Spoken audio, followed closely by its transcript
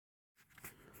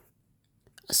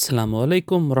Assalamu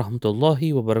alaikum wa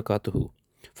rahmatullahi wa barakatuhu.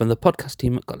 From the podcast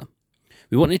team at Qalam.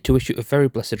 We wanted to wish you a very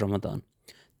blessed Ramadan.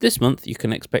 This month you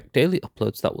can expect daily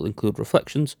uploads that will include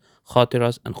reflections,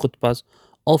 khatiras and khutbahs,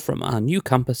 all from our new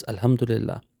campus,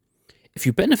 Alhamdulillah. If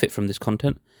you benefit from this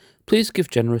content, please give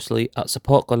generously at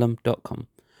supportqalam.com.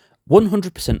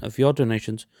 100% of your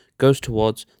donations goes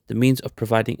towards the means of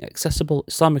providing accessible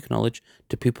Islamic knowledge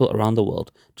to people around the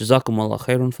world. Jazakumullah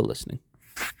khairan for listening.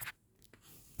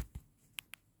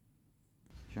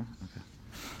 Sure?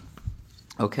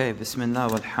 Okay, Bismillah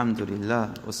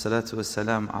walhamdulillah wassalatu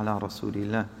wassalam ala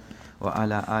rasulillah wa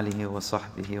ala alihi wa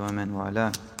sahbihi wa man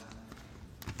wala.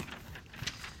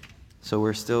 So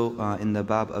we're still in the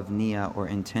bab of niyyah or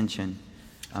intention.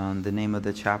 The name of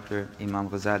the chapter Imam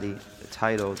Ghazali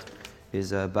titled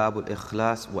is Babul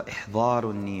Ikhlas wa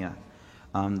Ihdharun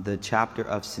Niyyah. The chapter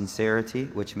of sincerity,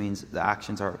 which means the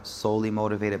actions are solely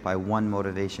motivated by one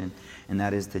motivation, and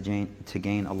that is to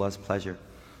gain Allah's pleasure.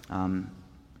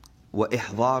 Wa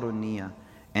ihdharun niyyah,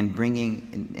 and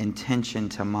bringing intention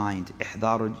to mind.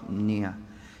 Ihdharun niyyah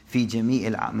fi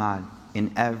jami'il a'mal,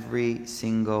 in every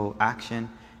single action,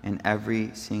 in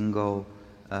every single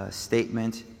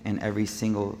statement, and every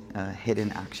single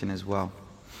hidden action as well.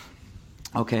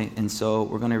 Okay, and so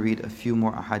we're going to read a few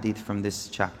more hadith from this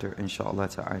chapter, inshallah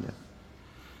ta'ala.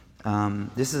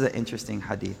 This is an interesting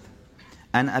hadith.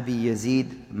 An Abi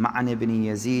Yazid Ma'an ibn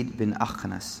Yazid bin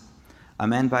Akhnas. A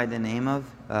man by the name of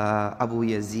Abu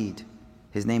Yazid.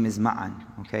 His name is Ma'an.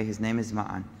 Okay, his name is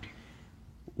Ma'an.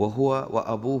 وهو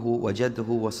وأبوه وجده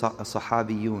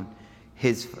وصحابيون.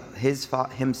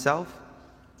 Himself,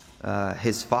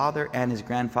 his father and his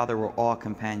grandfather were all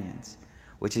companions,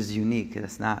 which is unique.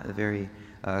 That's not very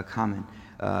common.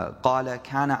 قال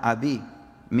كان أبي,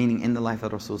 meaning in the life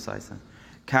of Rasul sallallahu alaihi wasallam.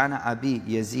 كان أبي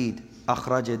يزيد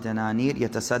أخرج دنانير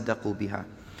يتصدق بها.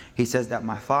 He says that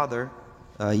my father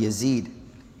Yazid,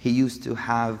 he used to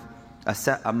have a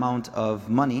set amount of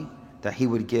money that he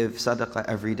would give sadaqah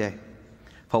every day.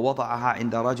 فَوَضَعَهَا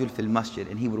عِنْدَ رَجُلٍ فِي الْمَسْجِدِ.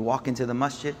 And he would walk into the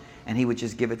masjid and he would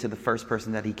just give it to the first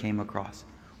person that he came across.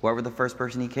 Whoever the first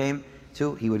person he came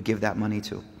to, he would give that money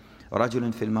to.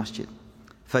 رَجُلٍ فِي الْمَسْجِدِ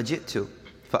فَجِئْتُ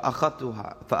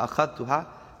فَأَخَذْتُهَا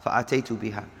فَأَتَيْتُ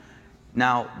بِهَا.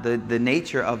 Now, the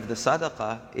nature of the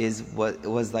sadaqah is what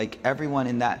was like everyone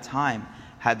in that time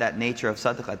had that nature of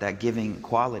sadaqah, that giving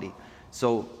quality.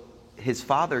 So his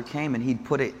father came and he'd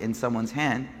put it in someone's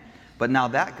hand, but now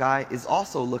that guy is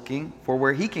also looking for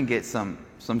where he can get some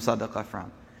sadaqah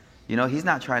from. You know, he's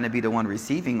not trying to be the one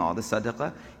receiving all the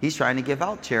sadaqah, he's trying to give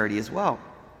out charity as well.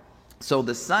 So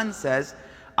the son says,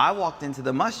 I walked into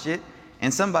the masjid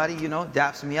and somebody,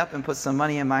 daps me up and puts some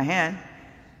money in my hand,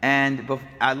 and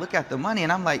I look at the money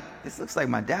and I'm like, this looks like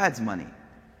my dad's money.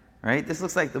 Right? This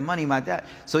looks like the money my dad.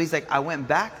 So he's like, I went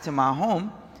back to my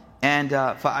home and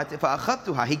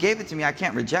فَأَخَذْتُهَا. He gave it to me, I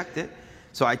can't reject it.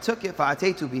 So I took it,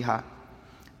 فَأَتَيْتُ بِهَا.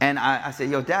 And I said,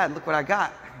 yo dad, look what I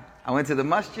got. I went to the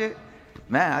masjid.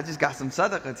 Man, I just got some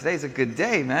sadaqah. Today's a good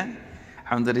day, man.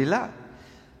 Alhamdulillah.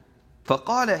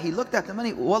 فَقَالَ, he looked at the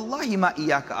money. وَاللَّهِ مَا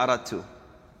إِيَّاكَ أَرَدْتُ.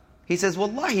 He says,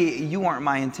 Wallahi, you weren't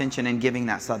my intention in giving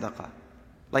that sadaqah.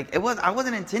 Like I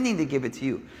wasn't intending to give it to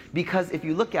you. Because if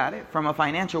you look at it from a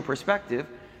financial perspective,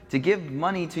 to give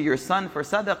money to your son for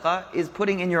sadaqah is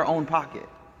putting in your own pocket.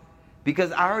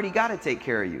 Because I already got to take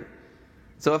care of you.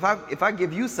 So if I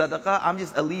give you sadaqah, I'm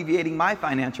just alleviating my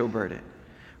financial burden.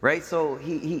 Right? So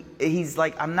he's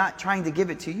like, I'm not trying to give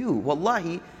it to you.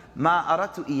 Wallahi, ma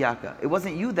aratu iyaka. It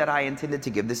wasn't you that I intended to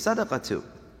give this sadaqah to.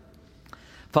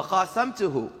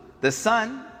 فَقَاسَمْتُهُ. The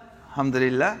son,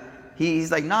 alhamdulillah,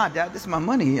 he's like, nah, dad, this is my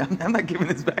money. I'm not giving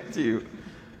this back to you.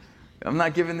 I'm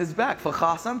not giving this back.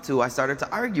 فَخَاصَمْتُ. I started to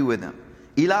argue with him.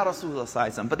 إِلَىٰ رَسُولَ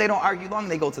اللَّهِ. But they don't argue long,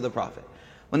 they go to the Prophet.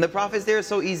 When the Prophet's there, it's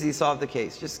so easy to solve the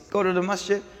case. Just go to the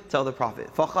masjid, tell the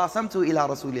Prophet. فَخَاصَمْتُ إِلَىٰ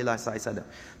رَسُولِ اللَّهِ.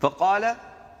 فَقَالَ,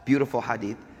 beautiful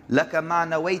hadith, لَكَ مَا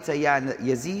نَوَيْتَ يَا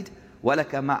يَزِيدْ وَلَكَ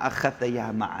مَا أَخَذْتَ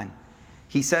يَا مَعَنْ.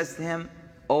 He says to him,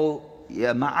 O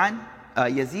Ma'an,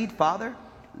 Yazid, father,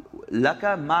 لَكَ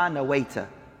مَا نَوَيْتَ.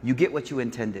 You get what you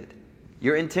intended.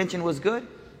 Your intention was good,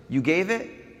 you gave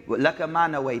it. لَكَ مَا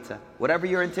نَوَيْتَ. Whatever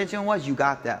your intention was, you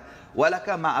got that. وَلَكَ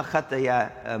مَا أَخَذْتَ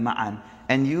يَا مَعَنْ.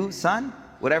 And you, son,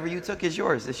 whatever you took is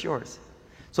yours, it's yours.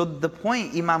 So the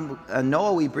point Imam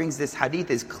Nawawi brings this hadith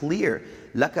is clear.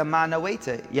 لَكَ مَا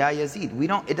نَوَيْتَ يَا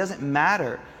Yazid. It doesn't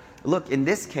matter. Look, in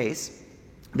this case,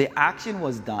 the action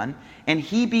was done and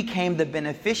he became the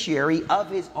beneficiary of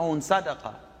his own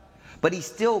sadaqah. But he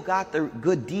still got the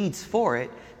good deeds for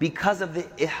it because of the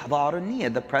ihdar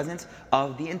niyyah, the presence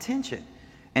of the intention.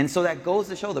 And so that goes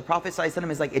to show the Prophet ﷺ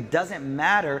is like, it doesn't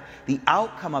matter the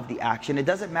outcome of the action. It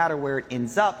doesn't matter where it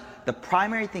ends up. The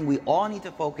primary thing we all need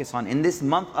to focus on in this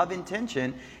month of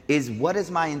intention is, what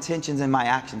is my intentions and my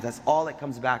actions? That's all it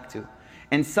comes back to.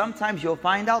 And sometimes you'll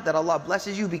find out that Allah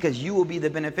blesses you because you will be the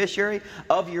beneficiary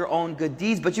of your own good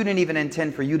deeds, but you didn't even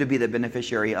intend for you to be the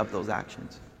beneficiary of those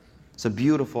actions. It's a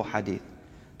beautiful hadith.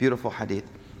 Beautiful hadith.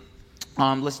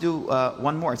 Let's do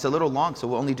one more. It's a little long, so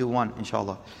we'll only do one,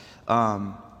 inshallah.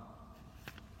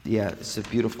 Yeah, it's a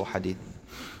beautiful hadith.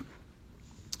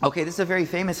 Okay, this is a very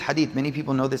famous hadith. Many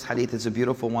people know this hadith. It's a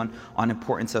beautiful one on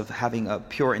importance of having a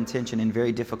pure intention in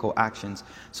very difficult actions.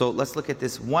 So let's look at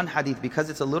this one hadith.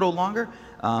 Because it's a little longer,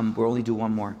 we'll only do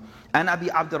one more. An Abi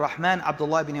Abdurrahman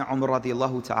Abdullah bin Umar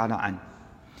radiyallahu ta'ala an.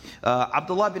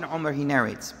 Abdullah bin Umar, he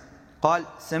narrates, قال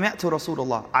سمعت رسول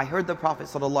الله, I heard the Prophet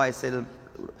صلى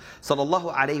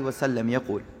الله عليه وسلم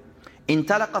يقول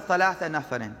انطلق ثلاث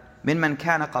نفر ممن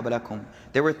كان قبلكم.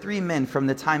 There were 3 men from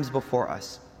the times before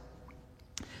us.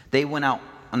 They went out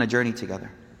on a journey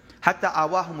together. حتى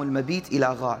آواهم المبيت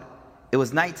إلى غار. It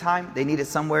was nighttime. They needed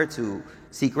somewhere to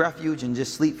seek refuge and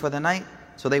just sleep for the night.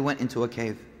 So they went into a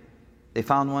cave. They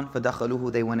found one.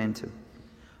 فدخلوه. They went into.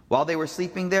 While they were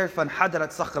sleeping there,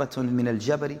 فانحدرت صخرة من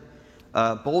الجبل.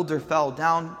 A boulder fell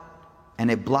down and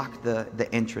it blocked the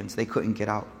entrance. They couldn't get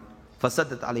out.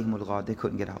 فسدت عليهم الغار. They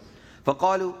couldn't get out.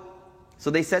 فقالوا. So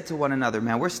they said to one another,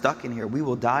 man, we're stuck in here. We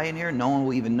will die in here. No one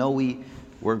will even know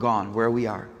we're gone, where we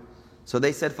are. So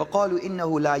they said, فَقَالُوا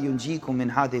إِنَّهُ لَا يُنْجِيكُم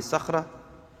مِّنْ هَذِهِ الصَّخْرَةِ.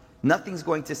 Nothing's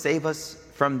going to save us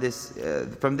from this,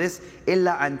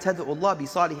 إِلَّا أَن تَدْعُوا اللَّهَ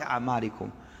بِصَالِحِ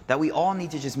أَعْمَالِكُم. That we all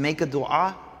need to just make a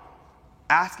dua,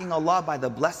 asking Allah by the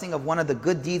blessing of one of the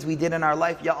good deeds we did in our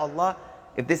life, Ya Allah,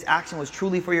 if this action was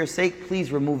truly for your sake,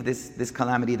 please remove this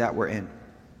calamity that we're in.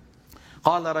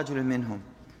 قَالَ رَجُلٌ مِّنْهُمْ.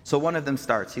 So one of them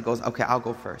starts. He goes, okay, I'll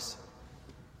go first.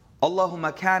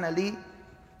 Allahumma kana li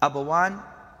abawan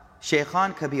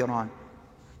shaykhan kabiran.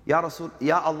 Ya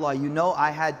Allah, you know I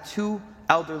had 2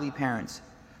 elderly parents.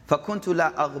 فَكُنْتُ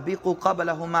لَا أَغْبِقُ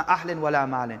قَبْلَهُمَا أَهْلٍ وَلَا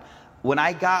مَالٍ. When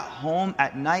I got home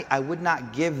at night, I would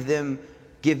not give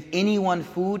anyone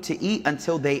food to eat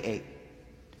until they ate.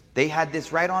 They had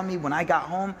this right on me. When I got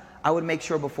home, I would make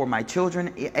sure before my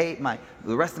children ate,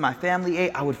 the rest of my family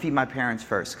ate, I would feed my parents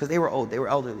first. Because they were old, they were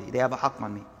elderly, they have a haqq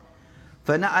on me.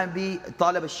 فَنَعَبِي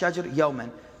طَالَبَ الشَّجْرِ يَوْمًا.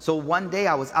 So one day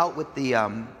I was out with the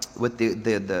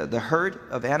herd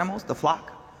of animals, the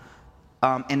flock.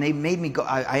 And they made me go,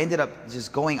 I ended up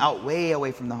just going out way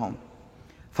away from the home.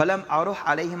 فَلَمْ أَرُحْ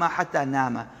عَلَيْهِمَا حَتَّى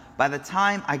نَامَ. By the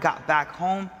time I got back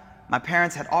home, my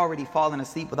parents had already fallen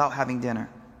asleep without having dinner.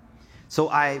 So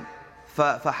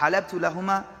فَحَلَبْتُ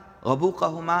لَهُمَا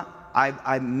غَبُوقَهُمَا.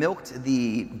 I milked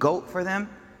the goat for them,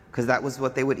 because that was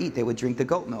what they would eat. They would drink the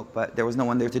goat milk, but there was no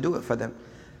one there to do it for them.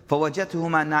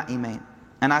 فَوَجَدْتُهُمَا نَائِمَيْن.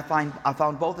 And I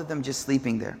found both of them just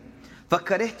sleeping there.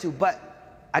 فَكَرِهْتُ.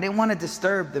 But I didn't want to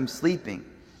disturb them sleeping.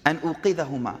 And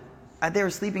أُوقِذَهُمَا. And they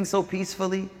were sleeping so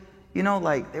peacefully,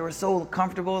 like they were so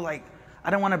comfortable, like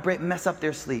I don't want to mess up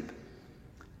their sleep.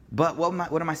 But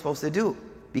what am I supposed to do?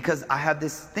 Because I have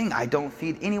this thing, I don't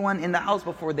feed anyone in the house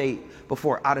before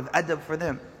out of adab for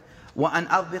them. وَأَنْ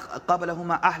أَغْبِقْ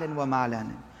قَبْلَهُمَا أَهْلًا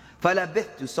وَمَالًا.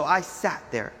 فَلَبِثْتُ. So I sat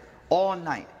there all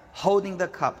night, holding the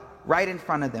cup right in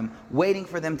front of them, waiting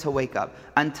for them to wake up.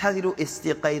 أَنْتَظِرُ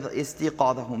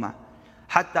إِسْتِيقَاظَهُمَا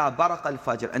حَتَّى بَرَقَ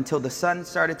الْفَجْرِ. Until the sun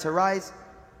started to rise.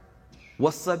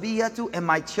 وَالصَّبِيَّةُ. And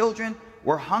my children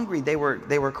were hungry, they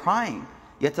were crying.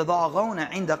 يَتَضَاغَوْنَ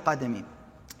عِنْدَ قَدَمِي.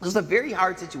 This was a very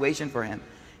hard situation for him.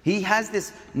 He has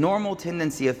this normal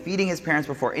tendency of feeding his parents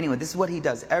before anyone. This is what he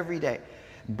does every day.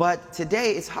 But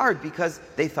today it's hard because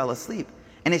they fell asleep.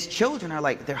 And his children are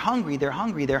like, they're hungry, they're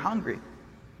hungry, they're hungry.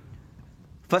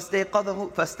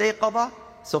 فَاسْتَيْقَظَ.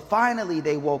 So finally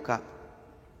they woke up.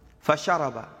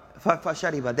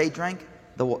 فَشَرِبَ. They drank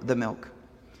the milk.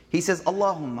 He says,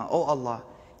 Allahumma, O Allah,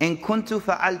 إِن كُنْتُ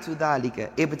فَعَلْتُ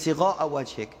ذَلِكَ إِبْتِغَاءَ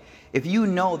وَجْهِكَ. If you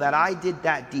know that I did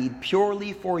that deed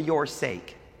purely for your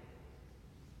sake,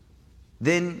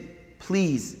 then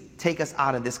please take us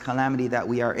out of this calamity that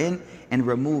we are in and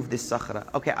remove this sakhra.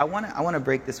 Okay, I want to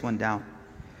break this one down.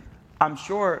 I'm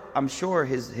sure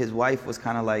his wife was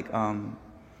kind of like,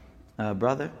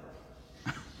 brother,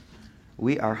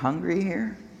 we are hungry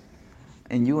here,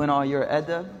 and you and all your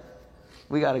adab,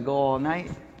 we got to go all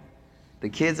night. The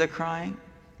kids are crying.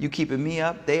 You keeping me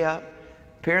up, they up.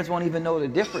 Parents won't even know the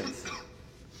difference.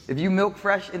 If you milk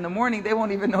fresh in the morning, they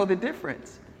won't even know the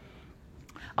difference.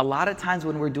 A lot of times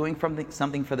when we're doing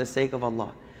something for the sake of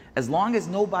Allah, as long as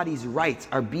nobody's rights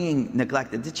are being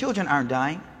neglected, the children aren't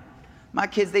dying. My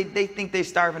kids, they think they're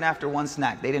starving after one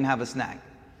snack. They didn't have a snack.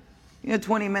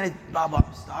 20 minutes, Baba,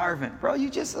 I'm starving. Bro, you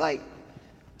just like,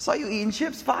 saw you eating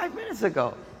chips 5 minutes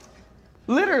ago.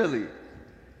 Literally.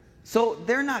 So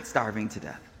they're not starving to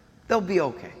death. They'll be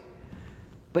okay.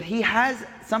 But he has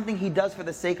something he does for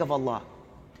the sake of Allah.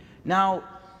 Now,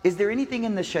 is there anything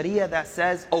in the Sharia that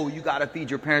says, oh, you got to feed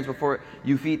your parents before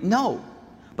you feed? No.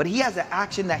 But he has an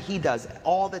action that he does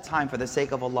all the time for the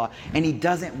sake of Allah, and he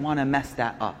doesn't want to mess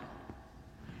that up.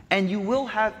 And you will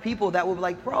have people that will be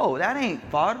like, bro, that ain't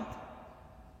fard.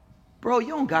 Bro, you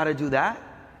don't got to do that.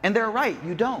 And they're right,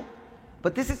 you don't.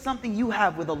 But this is something you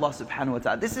have with Allah subhanahu wa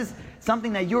ta'ala. This is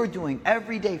something that you're doing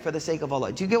every day for the sake of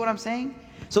Allah. Do you get what I'm saying?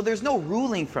 So there's no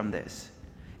ruling from this.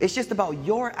 It's just about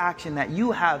your action that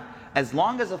you have, as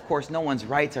long as, of course, no one's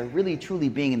rights are really truly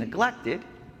being neglected.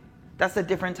 That's a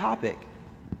different topic.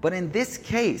 But in this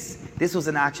case, this was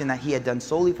an action that he had done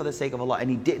solely for the sake of Allah, and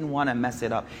he didn't want to mess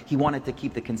it up. He wanted to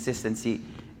keep the consistency.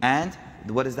 And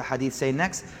what does the hadith say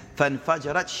next?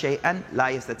 فَانْفَجَرَتْ شَيْئًا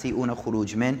لَا يَسْتَطِيعُونَ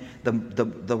خُرُوجْ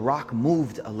مِنْ. The rock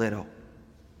moved a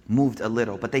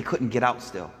little, but they couldn't get out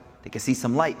still. They could see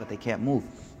some light, but they can't move.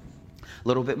 A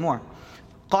little bit more.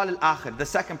 قال الآخر, the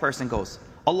second person goes,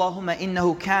 اللهم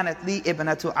إنه كانت لي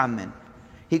ابنة عم.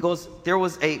 He goes, there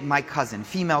was my cousin,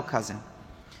 female cousin.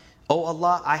 Oh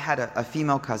Allah, I had a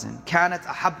female cousin. كانت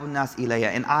أحب الناس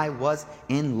إلي, and I was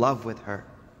in love with her.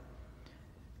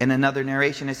 In another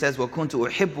narration it says, وكنت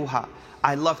أحبها,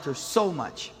 I loved her so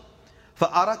much.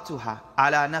 فأردتها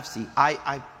على نفسي,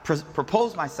 I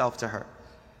proposed myself to her.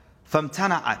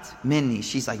 فامتنعت مني,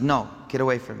 she's like, no, get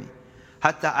away from me.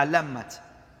 حتى ألمت,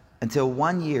 until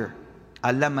 1 year,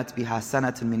 ألمت بها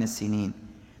سنة من السنين.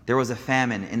 There was a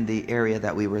famine in the area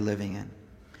that we were living in.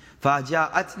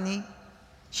 فجاءتني,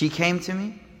 she came to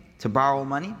me to borrow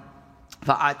money.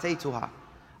 فآتيتها,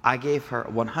 I gave her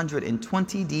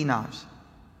 120 dinars.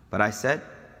 But I said,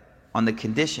 on the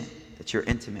condition that you're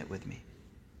intimate with me.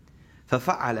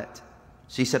 ففعلت,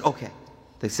 she said, okay.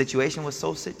 The situation was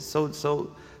so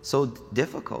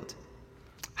difficult.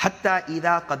 حتى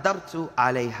إذا قدرت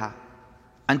عليها,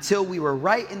 until we were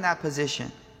right in that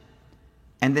position.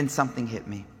 And then something hit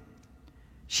me.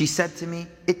 She said to me,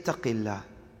 اتق الله,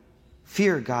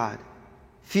 fear God,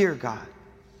 fear God.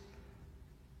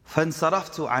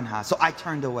 فانصرفت عنها, so I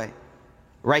turned away.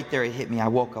 Right there it hit me. I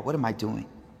woke up. What am I doing?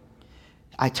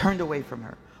 I turned away from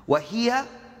her. وَهِيَ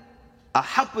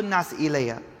أَحَبُّ النَّاسِ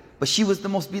إِلَيَّ, but she was the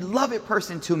most beloved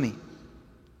person to me.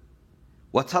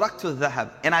 وَتَرَكْتُ الذَّهَبِ,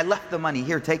 and I left the money.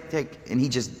 Here, take. And he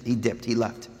dipped, he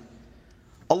left.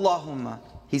 Allahumma,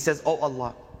 he says, oh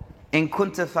Allah, إِن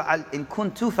كُنْتُ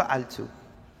فَعَلْتُ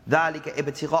ذَلِكَ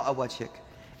إِبْتِغَاءَ وَجْهِكَ.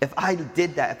 If I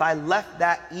did that, if I left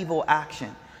that evil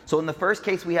action. So in the first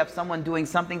case, we have someone doing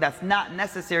something that's not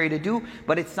necessary to do,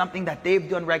 but it's something that they've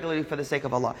done regularly for the sake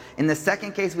of Allah. In the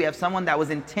second case, we have someone that was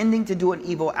intending to do an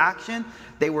evil action.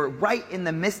 They were right in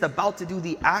the midst about to do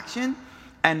the action,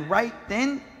 and right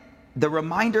then, the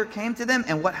reminder came to them,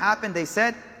 and what happened? They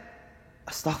said,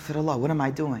 Astaghfirullah, what am I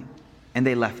doing? And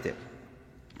they left it.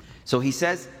 So he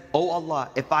says, oh Allah,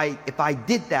 if I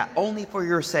did that only for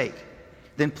your sake,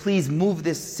 then please move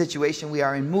this situation we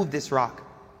are in, move this rock.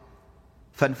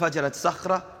 فَانْفَجَرَتْ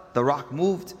صَخْرَةً, the rock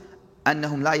moved.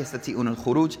 أَنَّهُمْ لَا يَسْتَطِيعُونَ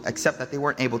الْخُرُوجِ, except that they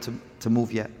weren't able to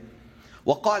move yet.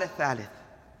 وَقَالَ الثَّالِث,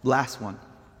 last one.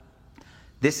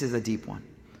 This is a deep one.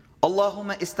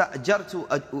 اللهم استأجرت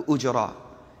أجراء.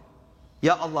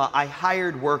 Ya Allah, I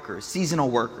hired workers, seasonal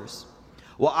workers.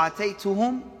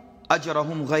 وَآتَيْتُهُمْ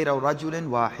أَجْرَهُمْ غَيْرَ رَجُلٍ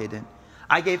وَاحِدٍ.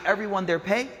 I gave everyone their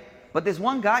pay, but this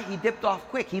one guy, he dipped off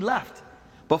quick, he left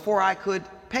before I could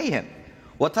pay him.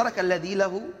 وَتَرَكَ الَّذِي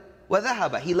لَهُ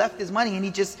وَذَهَبَ. He left his money and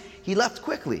he left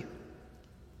quickly.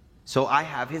 So I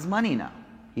have his money now.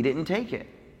 He didn't take it.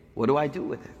 What do I do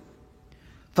with it?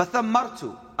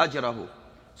 فَثَمَّرْتُ أَجْرَهُ.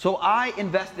 So I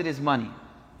invested his money.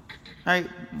 I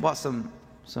bought some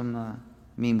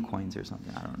meme coins or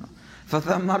something, I don't know.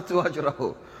 فَثَمَّرْتُ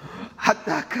أَجْرَهُ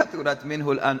حَتَّى كَثُرَتْ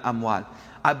مِنْهُ الْأَمْوَالِ.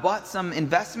 I bought some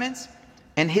investments,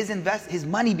 and his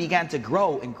money began to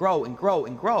grow and grow and grow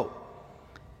and grow.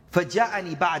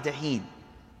 فَجَاءَنِي بَعْدَ حِينٍ.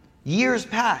 Years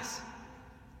pass,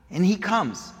 and he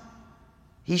comes.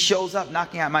 He shows up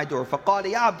knocking at my door. فَقَالَ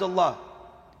يَا عَبْدُ اللَّهِ,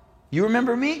 you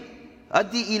remember me?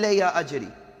 أَدِّي إِلَيَّ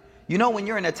أَجْرِي. You know, when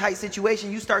you're in a tight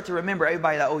situation, you start to remember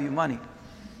everybody that owe you money.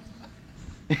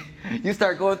 You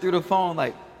start going through the phone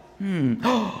like,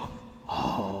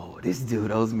 oh, this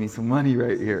dude owes me some money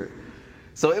right here.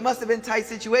 So it must have been a tight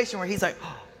situation where he's like,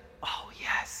 oh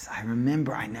yes, I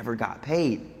remember I never got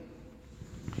paid.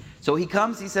 So he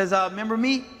comes, he says, remember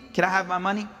me? Can I have my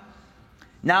money?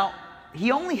 Now,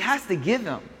 he only has to give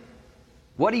him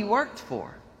what he worked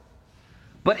for.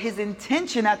 But his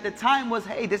intention at the time was,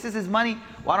 hey, this is his money.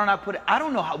 Why don't I put it? I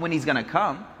don't know when he's going to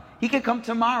come. He could come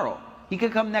tomorrow. He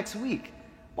could come next week.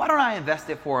 Why don't I invest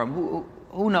it for him?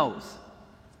 Who knows?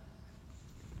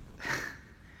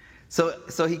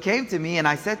 So he came to me and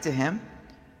I said to him,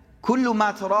 Kullu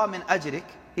ma tara min ajrik.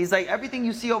 He's like, everything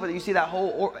you see over there, you see that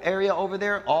whole area over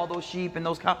there, all those sheep and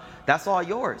those cows, that's all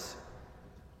yours.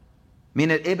 Min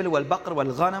al-ibl wal-baqr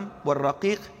wal-ghanam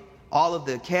wal-raqiq. All of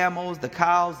the camels, the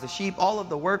cows, the sheep, all of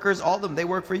the workers, all of them, they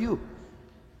work for you.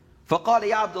 فَقَالَ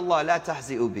يَا عَبْدُ اللَّهِ لَا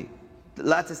تَحْزِئُ بِي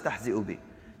لَا تَسْتَحْزِئُ بِي.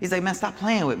 He's like, man, stop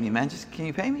playing with me, man. Just, can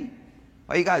you pay me?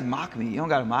 Why you gotta mock me? You don't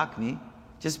gotta mock me.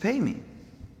 Just pay me.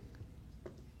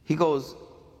 He goes,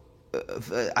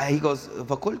 فَقُلْتُ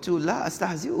لَا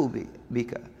أَسْتَحْزِئُ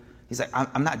بِكَ. He's like,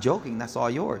 I'm not joking, that's all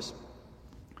yours.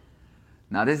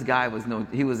 Now this guy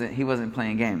he wasn't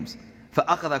playing games.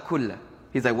 فَأَخَذَ كُلَّ.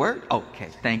 He's like, word? Okay,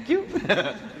 thank you.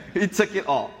 He took it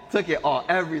all,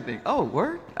 everything. Oh,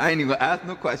 word? I ain't even ask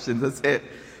no questions, that's it.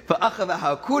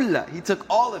 فَأَخَذَهَا كُلَّ. He took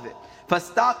all of it.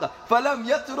 فَاسْتَاقَ فَلَمْ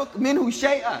يَتْرُكْ مِنْهُ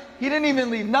شَيْئًا. He didn't even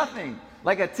leave nothing.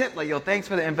 Like a tip, like, yo, thanks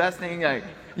for the investing, like,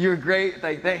 you're great,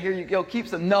 like, here you go, keep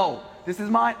some. No, this is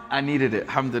mine, I needed it,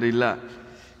 alhamdulillah.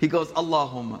 He goes,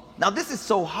 Allahumma. Now this is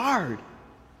so hard.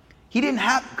 He didn't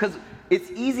have, because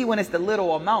it's easy when it's the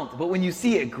little amount, but when you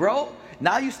see it grow,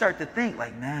 now you start to think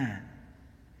like, man,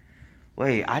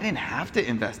 wait, I didn't have to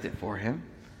invest it for him.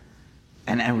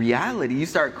 And in reality, you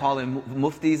start calling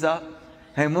muftis up.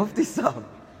 Hey, mufti sahab,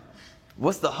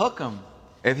 what's the hukam?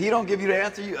 If he don't give you the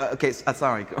answer, okay,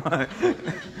 sorry.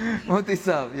 Mufti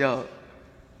sahab, yo,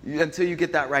 until you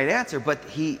get that right answer. But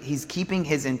he's keeping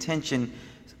his intention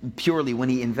purely. When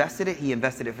he invested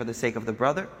it for the sake of the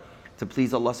brother, to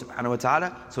please Allah subhanahu wa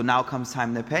ta'ala. So now comes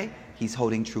time to pay. He's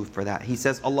holding truth for that. He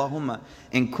says, Allahumma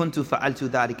in kuntu fa'altu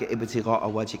dhalika ibtigha'a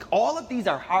wajhik. All of these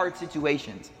are hard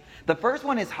situations. The first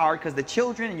one is hard because the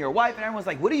children and your wife and everyone's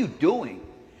like, what are you doing?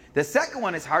 The second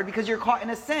one is hard because you're caught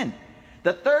in a sin.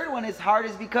 The third one is hard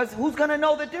is because who's going to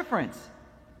know the difference?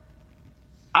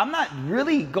 I'm not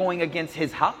really going against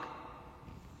his haqq.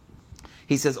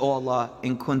 He says, oh Allah,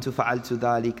 in kuntu fa'altu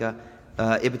dhalika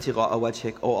ibtigha'a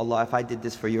wajhik. Oh Allah, if I did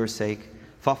this for your sake,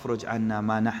 فَافْرُجْ عَنَّا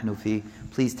مَا نَحْنُ فِي.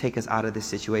 Please take us out of this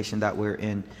situation that we're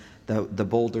in. The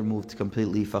boulder moved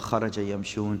completely. فَخَرَجَ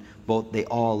يَمْشُونَ. They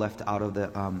all left out of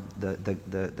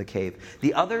the cave.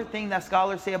 The other thing that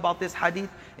scholars say about this hadith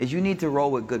is you need to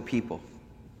roll with good people.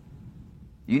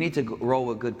 You need to roll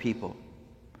with good people.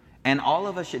 And all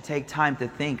of us should take time to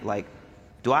think like,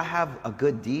 do I have a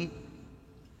good deed?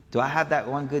 Do I have that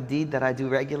one good deed that I do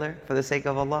regular for the sake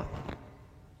of Allah?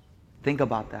 Think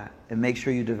about that and make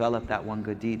sure you develop that one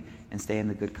good deed and stay in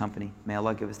the good company. May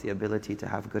Allah give us the ability to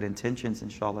have good intentions,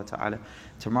 inshallah ta'ala.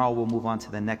 Tomorrow we'll move on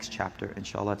to the next chapter,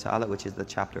 inshallah ta'ala, which is the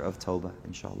chapter of Tawbah,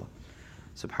 inshallah.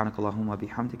 سبحانك اللهم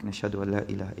وبحمدك نشهد أن لا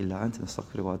إله إلا أنت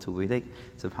نستغفرك ونتوب إليك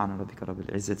سبحان ربك رب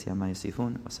العزة عما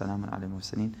يصفون وسلام على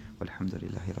المرسلين والحمد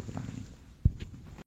لله رب العالمين.